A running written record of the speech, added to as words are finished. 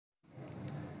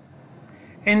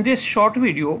In this short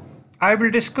video, I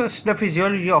will discuss the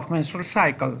physiology of menstrual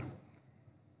cycle,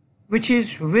 which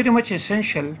is very much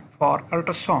essential for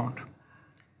ultrasound.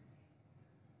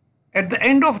 At the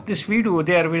end of this video,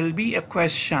 there will be a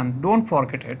question, don't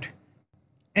forget it.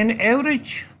 An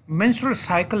average menstrual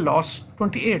cycle lasts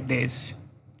 28 days.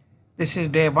 This is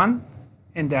day 1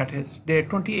 and that is day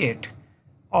 28.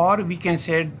 Or we can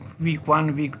say week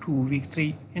 1, week 2, week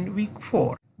 3 and week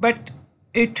 4. But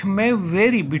it may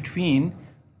vary between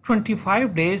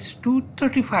 25 days to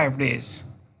 35 days.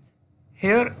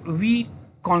 Here we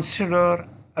consider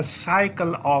a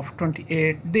cycle of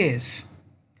 28 days.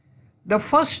 The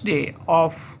first day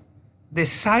of the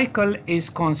cycle is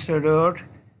considered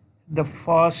the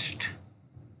first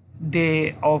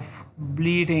day of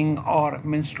bleeding or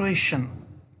menstruation.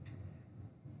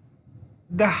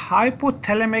 The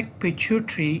hypothalamic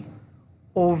pituitary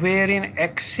ovarian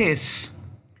axis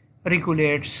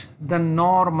regulates the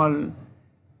normal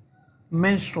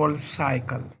menstrual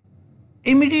cycle.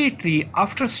 Immediately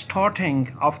after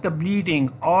starting of the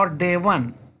bleeding or day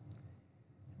 1,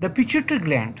 the pituitary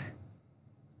gland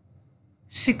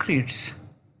secretes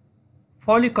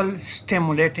follicle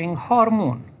stimulating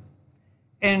hormone,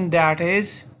 and that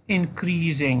is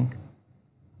increasing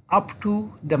up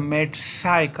to the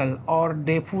mid-cycle or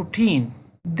day 14.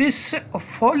 This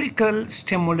follicle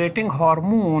stimulating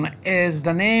hormone, as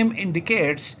the name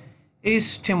indicates, is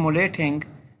stimulating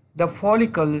the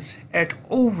follicles at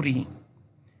ovary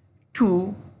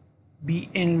to be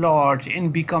enlarged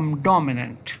and become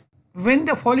dominant. When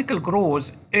the follicle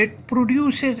grows, it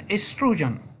produces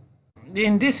estrogen.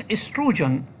 In this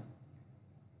estrogen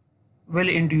will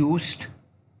induce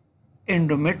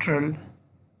endometrial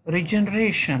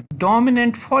regeneration.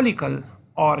 Dominant follicle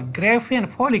or Graafian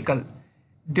follicle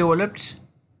develops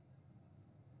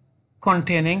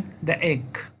containing the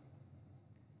egg.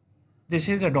 This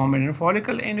is the dominant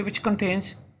follicle in which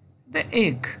contains the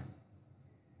egg.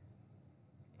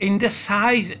 In the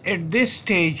size at this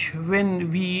stage, when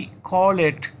we call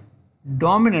it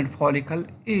dominant follicle,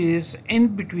 is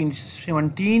in between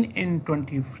 17 and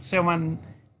 27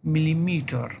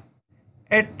 millimeter.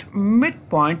 At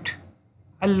midpoint,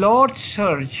 a large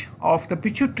surge of the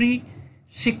pituitary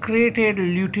secreted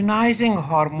luteinizing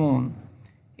hormone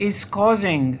is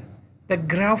causing the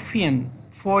Graafian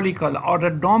follicle or the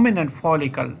dominant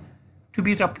follicle to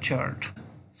be ruptured.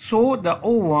 So the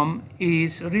ovum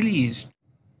is released.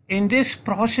 In this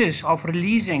process of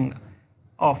releasing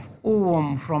of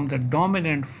ovum from the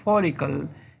dominant follicle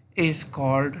is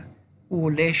called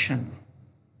ovulation,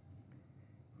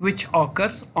 which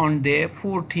occurs on day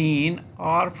 14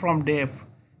 or from day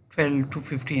 12 to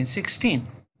 15, 16.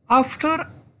 After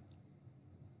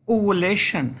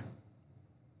ovulation,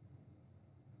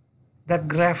 the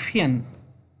Graafian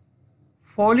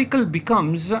follicle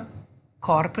becomes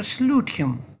corpus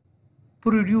luteum,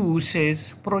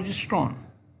 produces progesterone.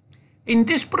 In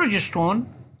this progesterone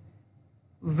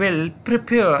will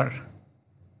prepare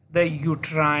the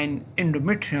uterine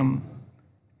endometrium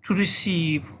to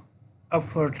receive a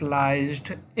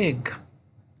fertilized egg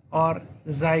or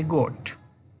zygote.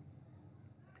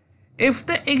 If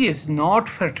the egg is not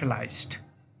fertilized,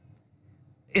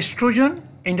 estrogen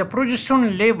and the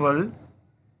progesterone level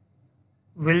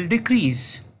will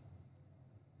decrease,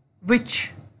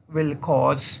 which will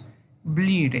cause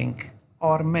bleeding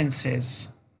or menses.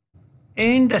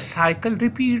 And the cycle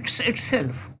repeats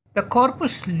itself. The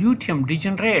corpus luteum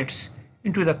degenerates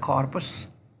into the corpus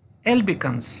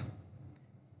albicans,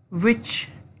 which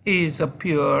is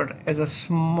appeared as a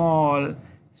small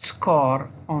scar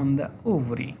on the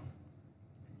ovary.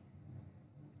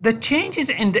 The changes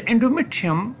in the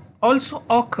endometrium also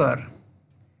occur.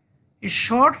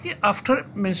 Shortly after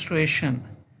menstruation,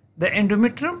 the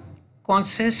endometrium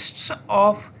consists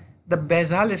of the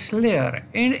basalis layer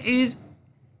and is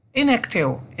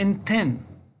inactive and thin.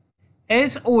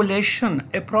 As ovulation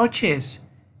approaches,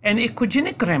 an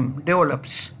echogenic rim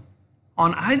develops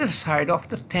on either side of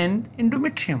the thin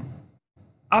endometrium.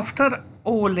 After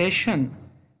ovulation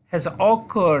has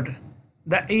occurred,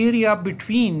 the area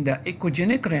between the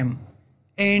echogenic rim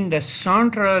and the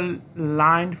central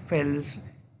line fills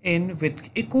in with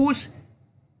echoes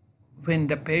when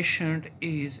the patient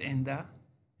is in the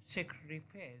secretory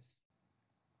phase.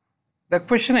 The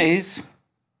question is,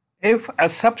 if a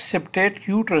subseptate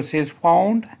uterus is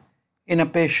found in a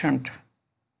patient,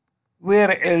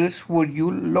 where else would you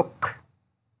look?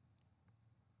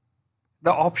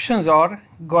 The options are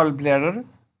gallbladder,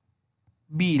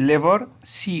 B. liver,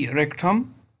 C.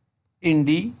 rectum, and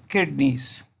D.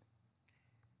 kidneys.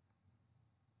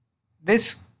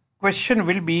 This question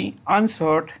will be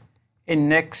answered in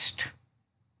next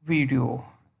video.